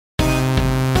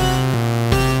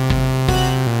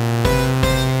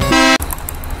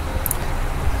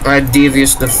I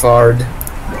devious the fart.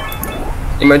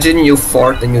 Imagine you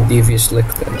fart and you devious lick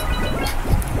them.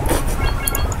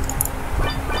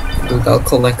 Dude, I'll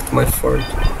collect my fart.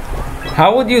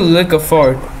 How would you lick a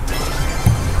fart?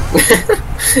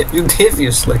 You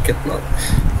devious lick it, not,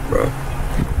 bro.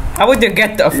 How would you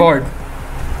get a fart?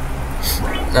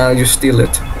 You steal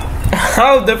it.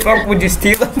 How the fuck would you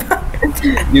steal a fart?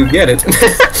 You get it.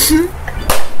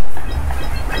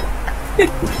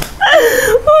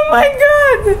 Oh my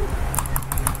god!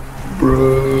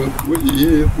 Bro,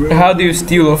 bro. How do you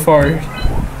steal a fart?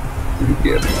 You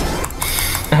get it.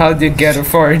 How do you get a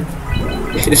fart?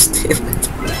 You steal it.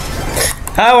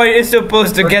 How are you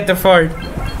supposed to get a fart?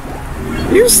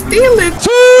 You steal it.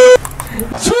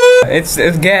 It's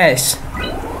gas.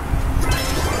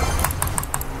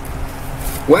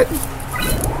 What?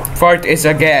 Fart is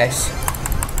a gas.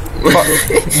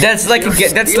 That's like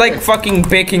that's like fucking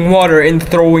picking water and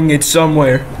throwing it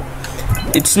somewhere.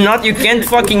 It's not. You can't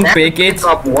fucking pick it. Pick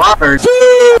up water.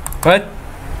 What?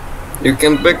 You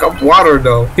can pick up water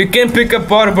though. You can pick up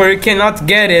water, but you cannot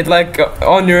get it like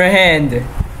on your hand.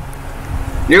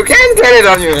 You can get it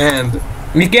on your hand.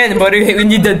 You can, but you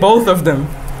needed both of them.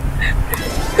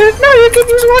 No, you can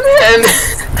use one hand.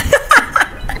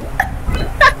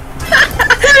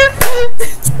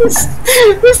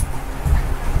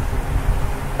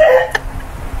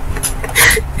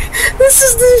 This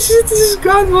is the shittiest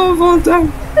convo of all time.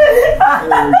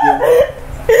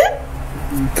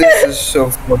 This is so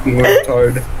fucking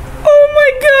retarded. Oh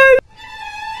my god!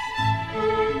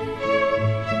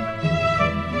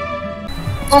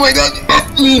 Oh my god!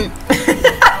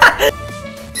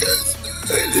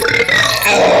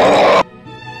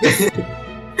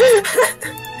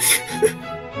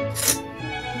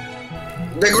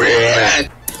 The green.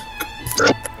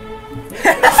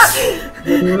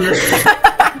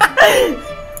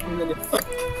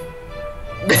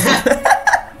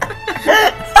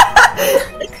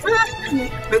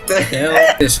 What the hell?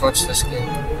 Just watch this game.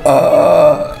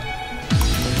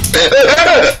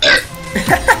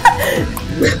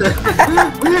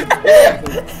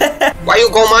 Why you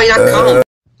go my account?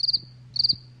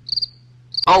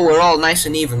 Oh, we're all nice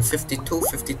and even. 52,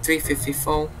 53,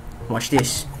 54. Watch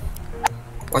this.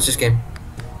 Watch this game.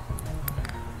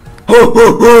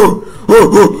 Oh!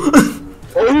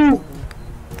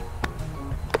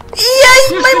 Yay!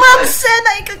 My mom said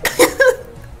I could.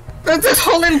 That's this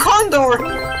Holland Condor!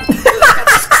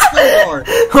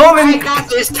 Holland. I got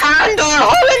this Condor!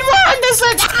 Holland one! This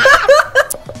is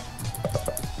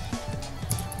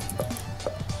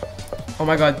Oh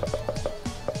my god. What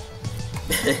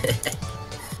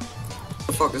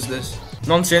the fuck is this?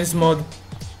 Nonsense mode.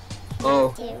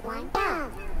 Oh.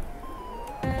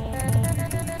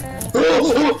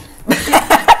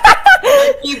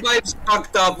 My keyboard's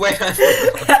fucked up. Wait.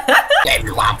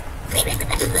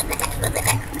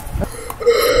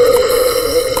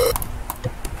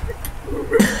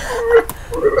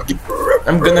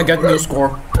 I'm gonna get new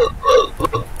score.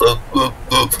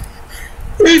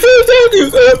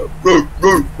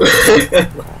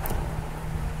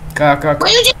 Kaka. Why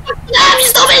you just you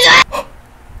stupid?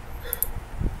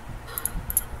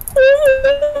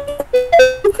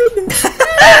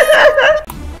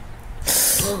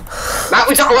 That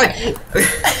was not like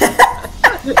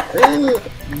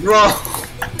bro.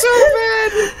 So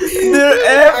bad. They're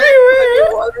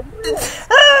everywhere.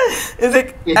 It's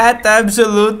like at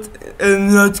absolute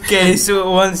nutcase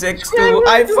 162.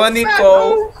 I funny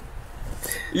call.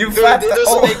 You Dude, fat it doesn't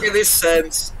oaf. make any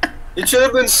sense. It should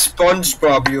have been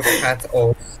SpongeBob, you fat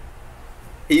oaf.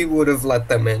 He would have let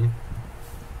them in.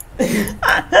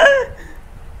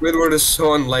 Squidward is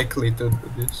so unlikely to do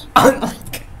this.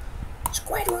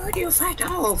 Squidward, you fat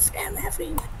oaf. They're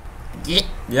laughing. Yeah,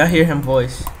 I hear him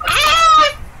voice.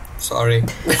 Sorry.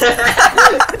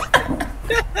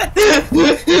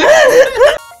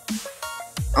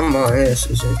 I'm my ass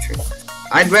is a trick.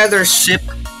 I'd rather sip.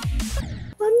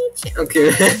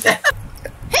 Okay.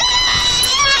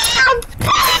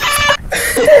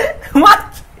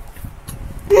 What?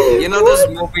 You know those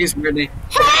movies where they.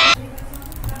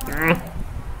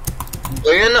 Do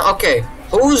you know? Okay,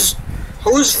 who's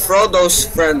Frodo's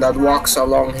friend that walks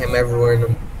along him everywhere? In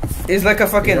the, He's like a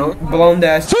fucking You know? blonde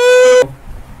ass.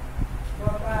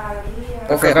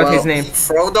 okay, forgot his name.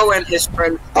 Frodo and his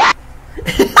friend.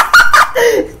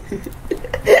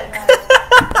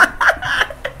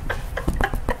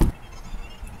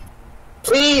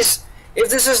 Please, if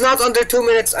this is not under 2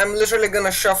 minutes, I'm literally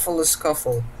gonna shuffle a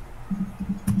scuffle.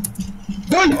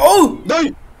 Die! Oh!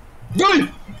 Die! Die!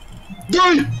 Die!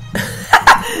 Die!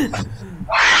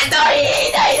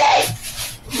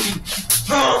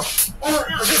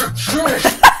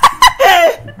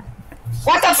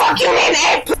 What the fuck you mean,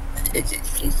 ape?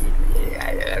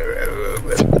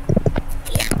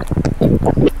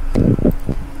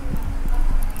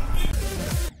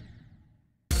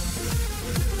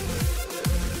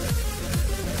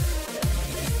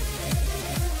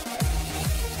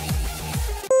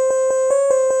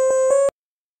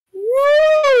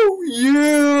 Woo!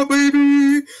 Yeah,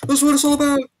 baby! That's what it's all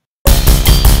about.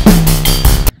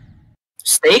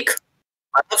 Steak?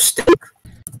 I love steak.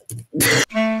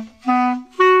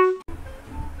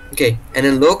 Okay, and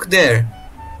then look there.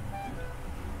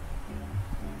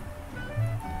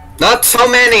 Not so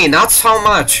many, not so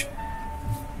much.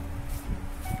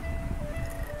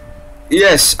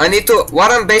 Yes, I need to.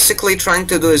 What I'm basically trying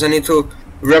to do is I need to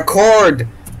record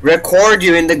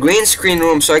you in the green screen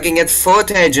room so I can get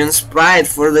footage and sprite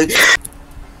for the.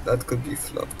 That could be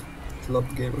flop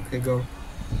game. Okay, go.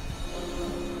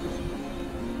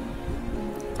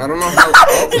 I don't know how.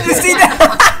 Did you see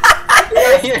that?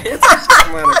 Yeah, it's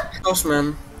automatic. House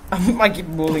man. I keep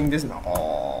bullying this now.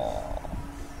 Oh.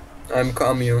 I'm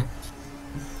commune.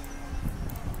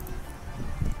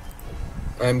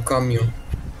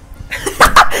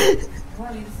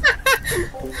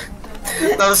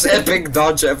 That was epic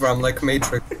dodge ever. I'm like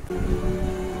Matrix.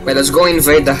 Wait, let's go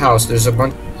invade the house. There's a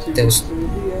bunch of things.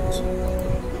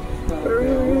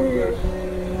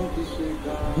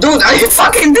 Dude, are you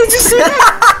fucking? Did you see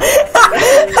that?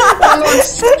 I went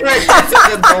straight to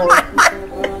the door.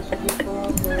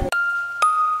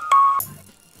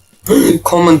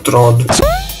 Comment rod.